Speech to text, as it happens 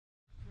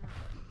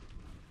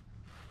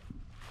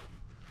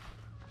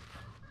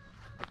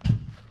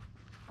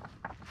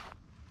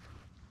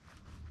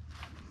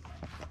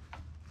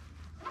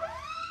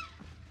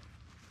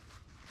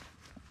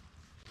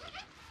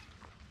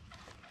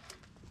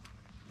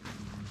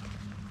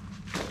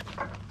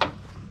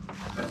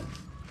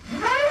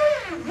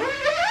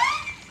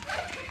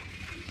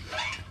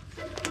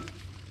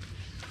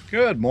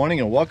Good morning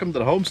and welcome to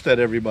the homestead,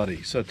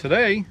 everybody. So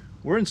today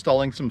we're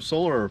installing some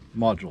solar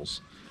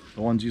modules,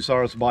 the ones you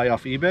saw us buy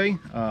off eBay.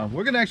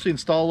 We're going to actually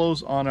install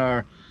those on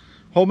our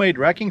homemade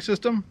racking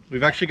system.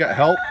 We've actually got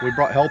help. We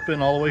brought help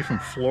in all the way from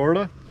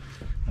Florida.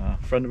 A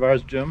friend of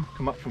ours, Jim,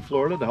 come up from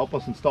Florida to help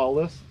us install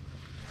this.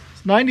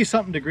 It's 90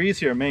 something degrees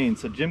here in Maine,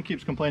 so Jim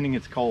keeps complaining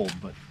it's cold,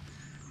 but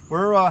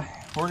we're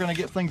going to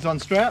get things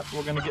unstrapped.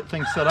 We're going to get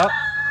things set up.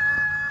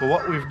 But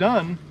what we've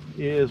done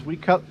is we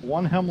cut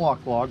one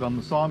hemlock log on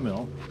the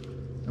sawmill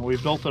and we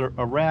built a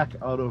rack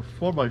out of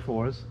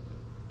 4x4s,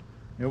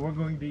 and we're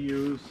going to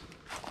use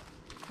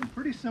some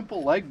pretty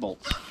simple lag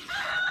bolts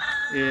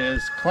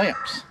as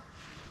clamps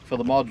for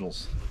the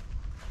modules.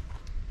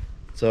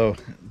 So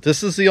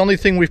this is the only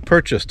thing we've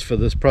purchased for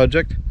this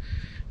project,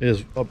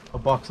 is a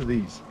box of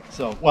these.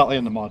 So, well,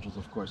 and the modules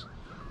of course.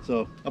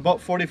 So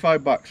about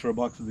 45 bucks for a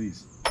box of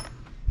these.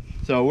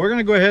 So we're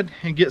gonna go ahead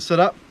and get set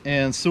up,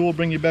 and Sue will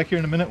bring you back here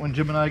in a minute when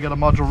Jim and I got a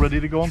module ready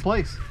to go in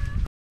place.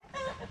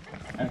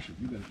 Actually,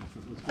 you guys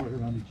let's go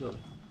around each other.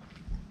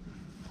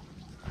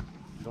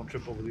 Don't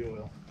trip over the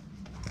oil.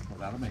 Well,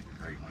 that'll make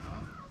a great one,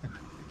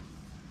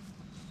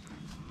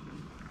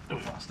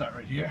 huh? I'll start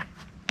right here.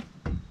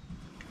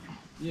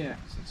 Yeah,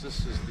 since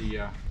this is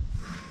the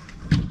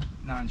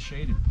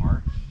non-shaded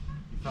part,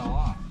 you fell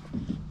off.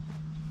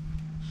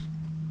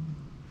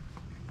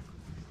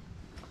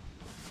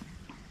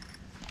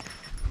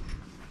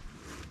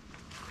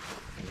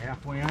 Are you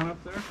halfway on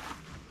up there?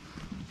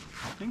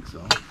 I think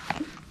so.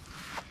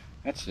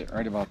 That's it,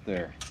 right about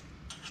there.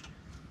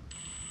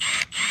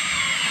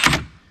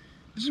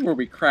 This is where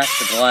we cracked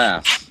the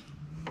glass.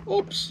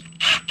 Oops.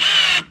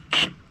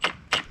 I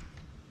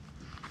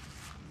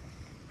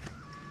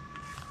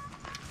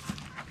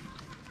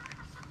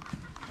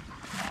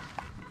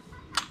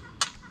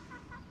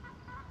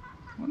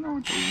wonder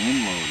what the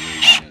wind load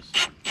rating is.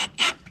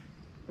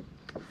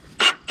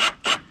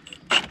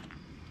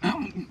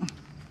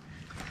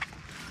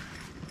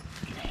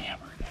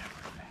 Hammer back.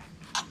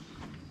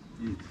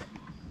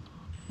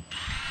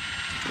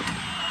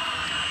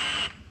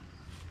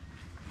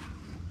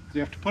 So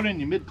you have to put in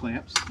your mid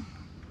clamps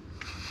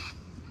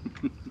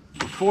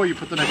before you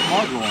put the next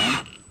module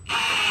on,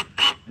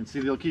 and see,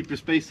 they'll keep your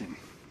spacing.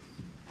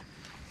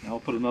 Now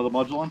I'll put another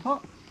module on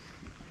top.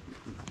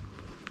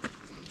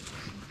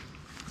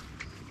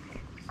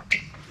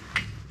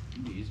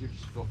 It'd be easier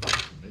just to go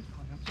find some mid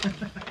clamps.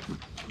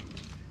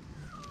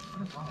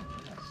 What is wrong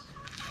with this?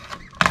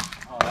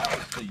 Oh, that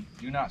was the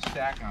do not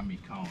stack on me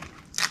cone.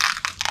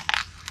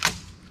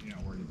 You're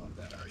not worried about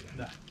that, are you?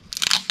 No.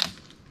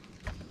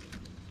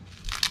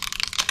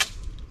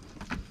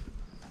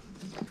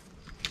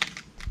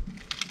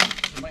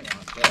 You might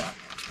want that.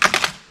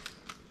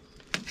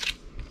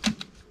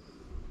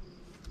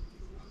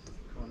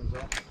 Corners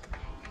up.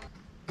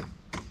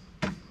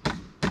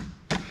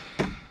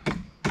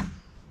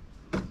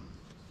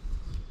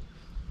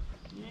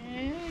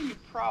 Yeah, you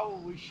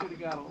probably should have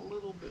got a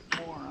little bit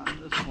more on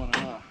this one,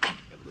 huh?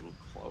 Get a little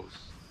close.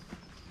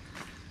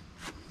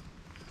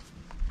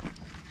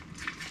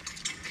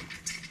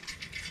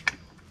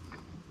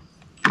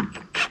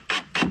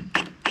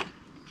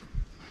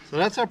 So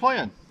that's our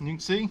plan. You can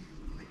see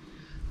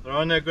they're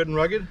on there good and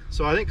rugged.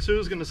 So I think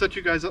Sue's going to set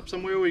you guys up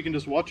somewhere where you can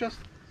just watch us,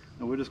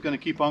 and we're just going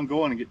to keep on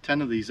going and get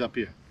 10 of these up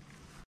here.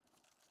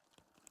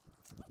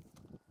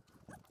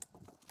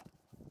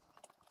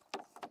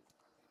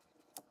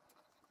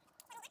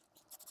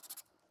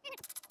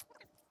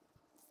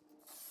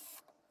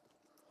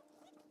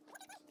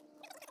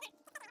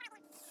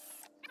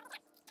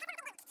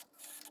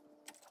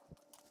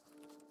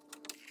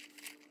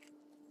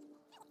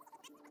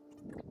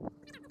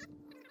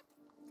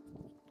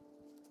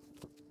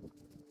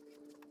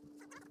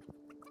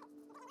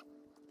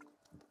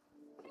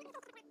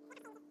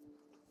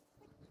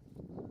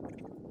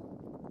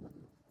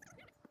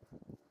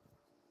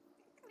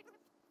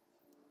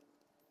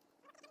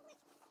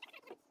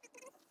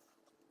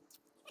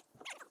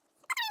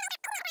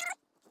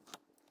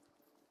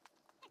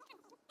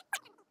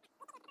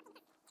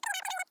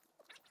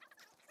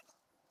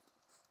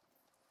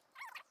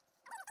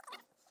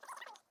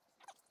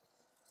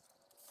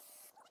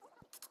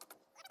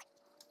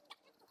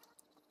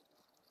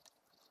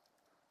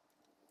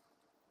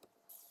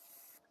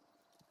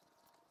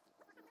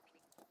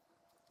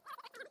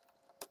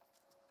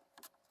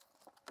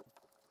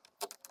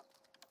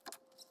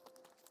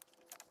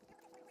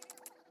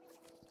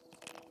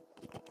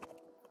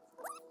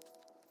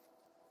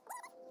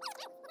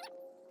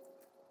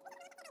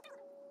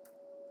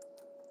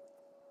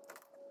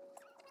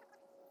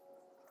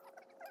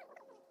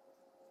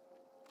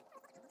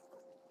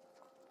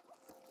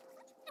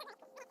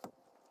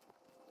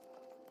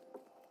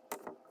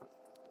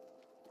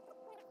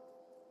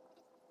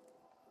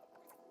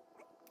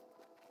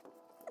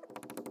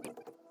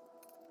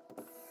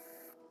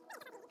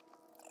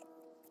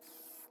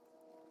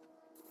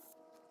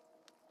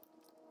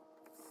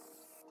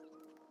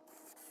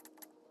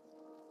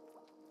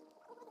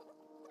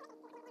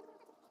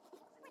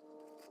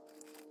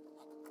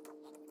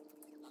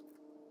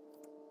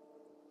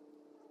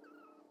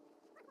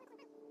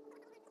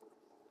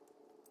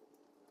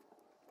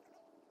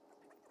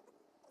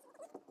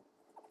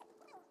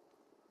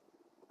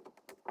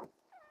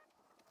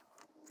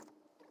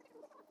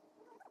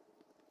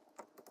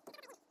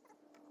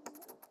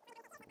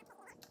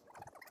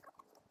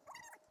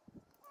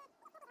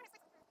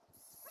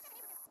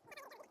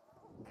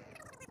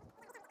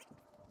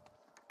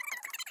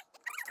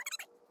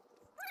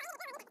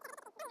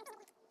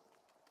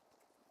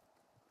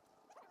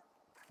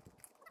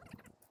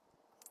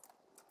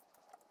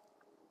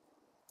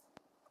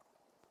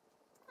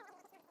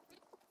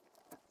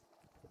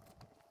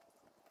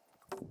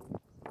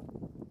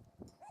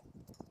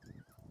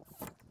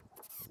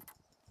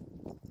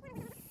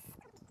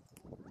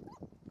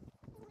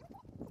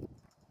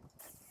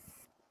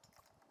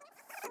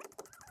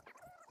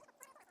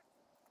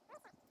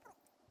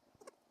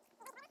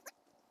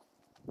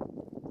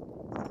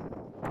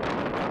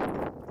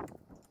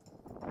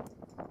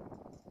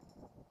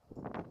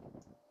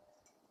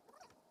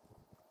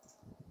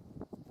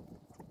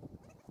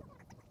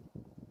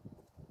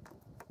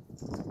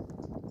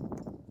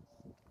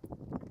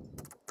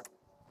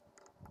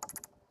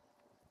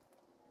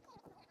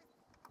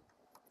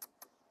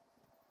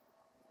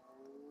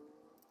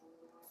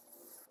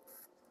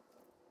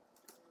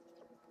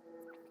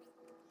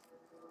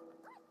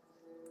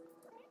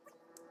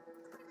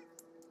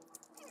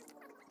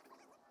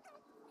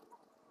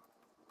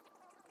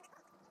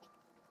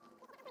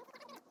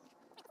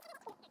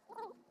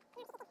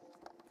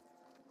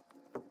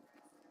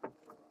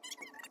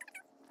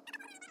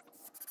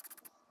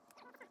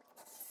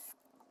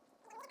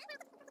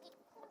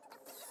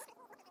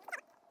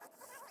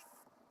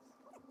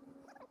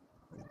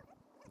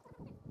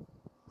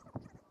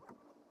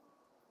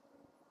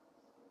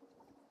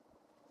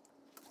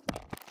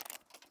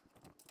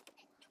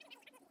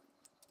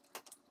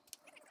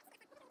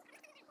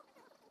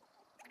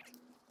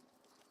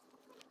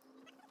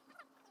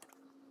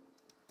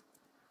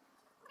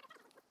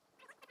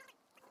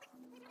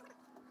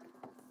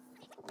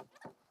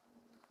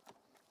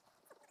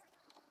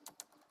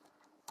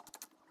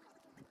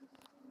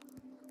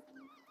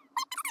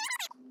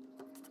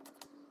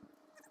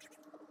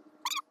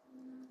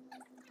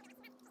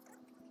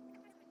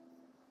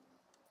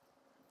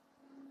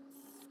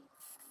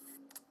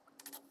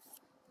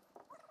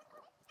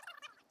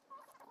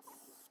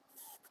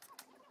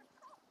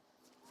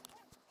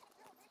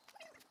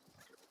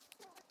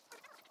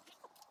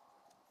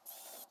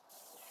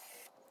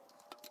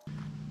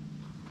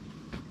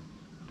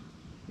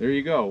 There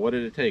you go. What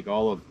did it take?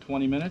 All of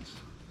 20 minutes?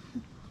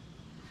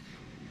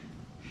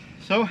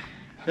 So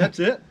that's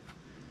it.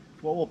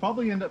 What we'll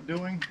probably end up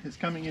doing is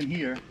coming in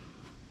here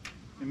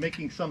and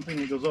making something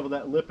that goes over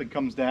that lip and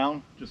comes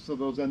down, just so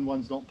those end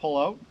ones don't pull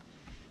out.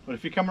 But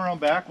if you come around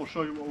back, we'll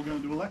show you what we're going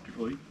to do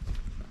electrically.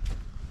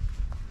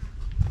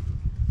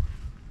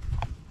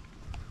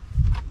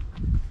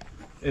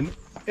 And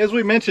as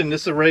we mentioned,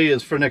 this array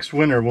is for next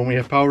winter when we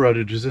have power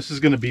outages. This is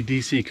going to be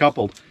DC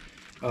coupled.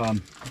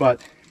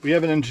 But we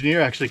have an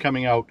engineer actually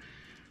coming out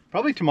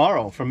probably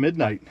tomorrow from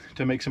Midnite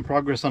to make some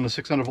progress on the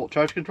 600 volt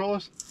charge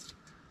controllers.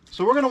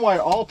 So we're going to wire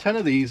all 10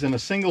 of these in a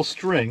single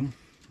string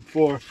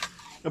for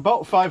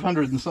about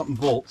 500 and something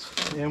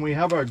volts. And we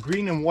have our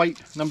green and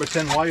white number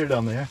 10 wire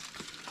down there.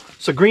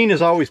 So green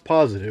is always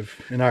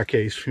positive in our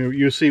case.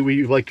 You see,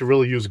 we like to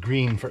really use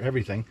green for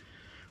everything.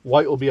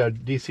 White will be our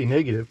DC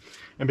negative.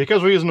 And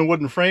because we're using a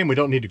wooden frame, we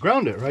don't need to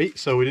ground it, right?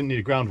 So we didn't need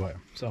a ground wire.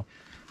 So,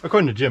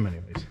 according to Jim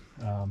anyways.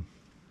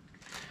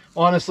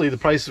 Honestly, the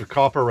price of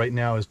copper right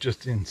now is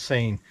just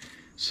insane.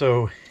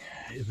 So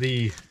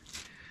the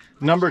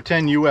number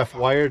 10 UF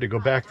wire to go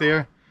back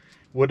there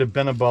would have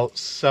been about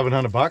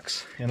 700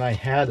 bucks. And I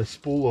had a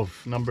spool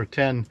of number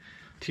 10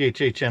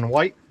 THHN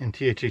white and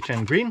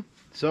THHN green.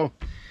 So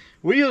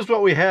we used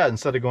what we had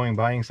instead of going and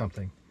buying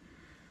something.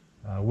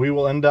 We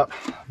will end up,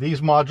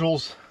 these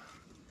modules,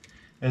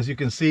 as you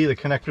can see, the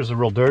connectors are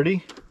real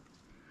dirty.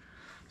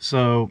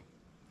 So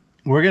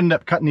we're going to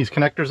end up cutting these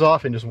connectors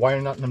off and just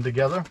wire nutting them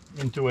together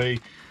into a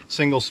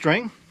single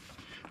string.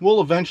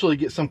 We'll eventually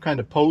get some kind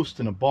of post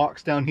and a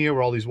box down here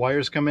where all these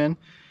wires come in,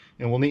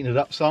 and we'll neaten it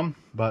up some,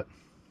 but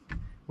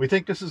we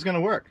think this is going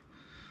to work.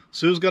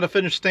 Sue's got to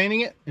finish staining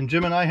it, and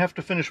Jim and I have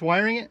to finish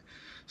wiring it.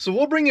 So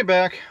we'll bring it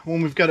back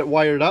when we've got it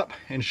wired up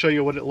and show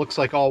you what it looks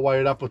like all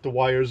wired up with the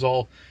wires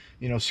all,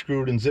 you know,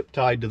 screwed and zip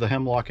tied to the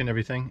hemlock and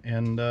everything,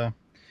 and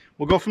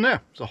we'll go from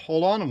there. So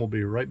hold on and we'll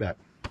be right back.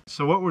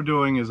 So what we're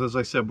doing is, as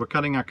I said, we're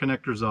cutting our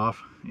connectors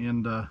off,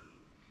 and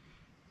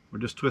we're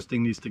just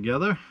twisting these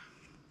together,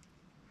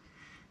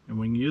 and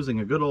we're using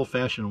a good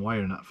old-fashioned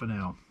wire nut for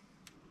now.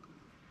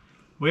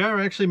 We are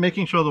actually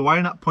making sure the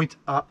wire nut points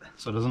up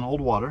so it doesn't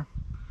hold water.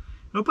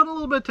 We'll put a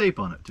little bit of tape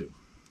on it too.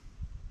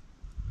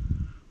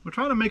 We're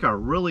trying to make a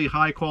really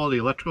high quality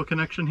electrical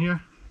connection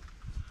here.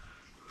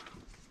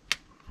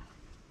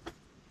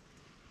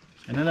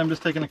 And then I'm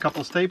just taking a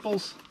couple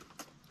staples,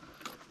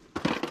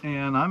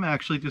 and I'm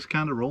actually just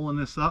kind of rolling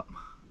this up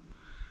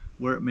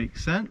where it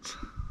makes sense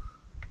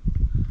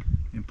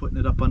and putting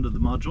it up under the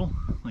module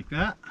like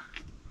that.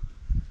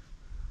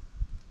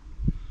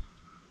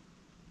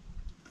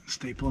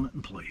 Stapling it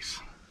in place.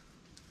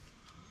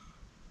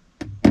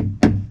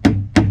 And then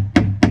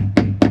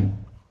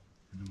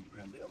we'll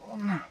grab the other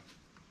one.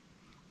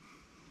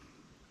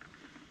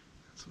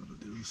 So it'll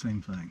do the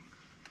same thing.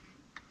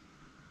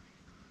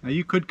 Now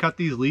you could cut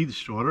these leads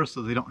shorter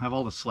so they don't have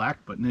all the slack,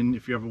 but then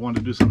if you ever want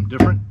to do something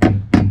different,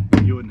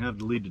 you wouldn't have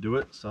the lead to do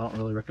it, so I don't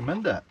really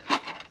recommend that.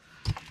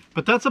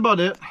 But that's about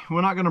it. We're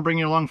not going to bring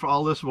you along for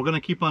all this. We're going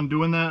to keep on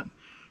doing that.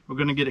 We're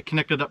going to get it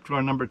connected up to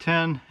our number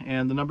 10,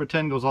 and the number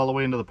 10 goes all the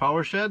way into the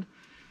power shed,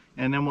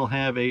 and then we'll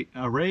have an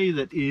array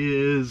that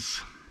is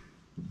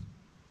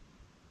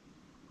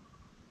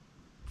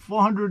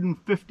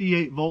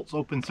 458 volts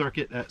open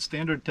circuit at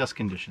standard test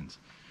conditions.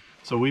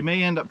 So we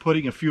may end up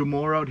putting a few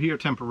more out here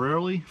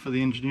temporarily for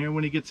the engineer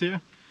when he gets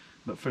here.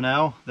 But for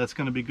now, that's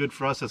going to be good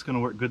for us. That's going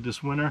to work good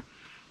this winter.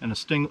 And a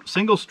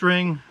single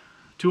string,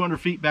 200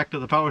 feet back to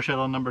the power shed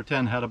on number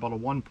 10 had about a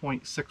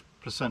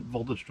 1.6%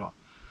 voltage drop.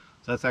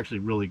 So that's actually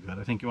really good.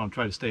 I think you want to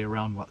try to stay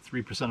around, what,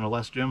 3% or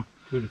less, Jim?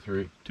 2 to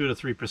 3. 2 to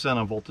 3%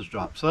 on voltage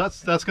drop. So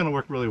that's going to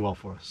work really well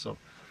for us. So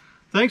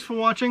thanks for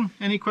watching.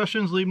 Any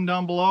questions, leave them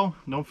down below.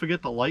 Don't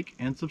forget to like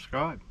and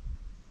subscribe.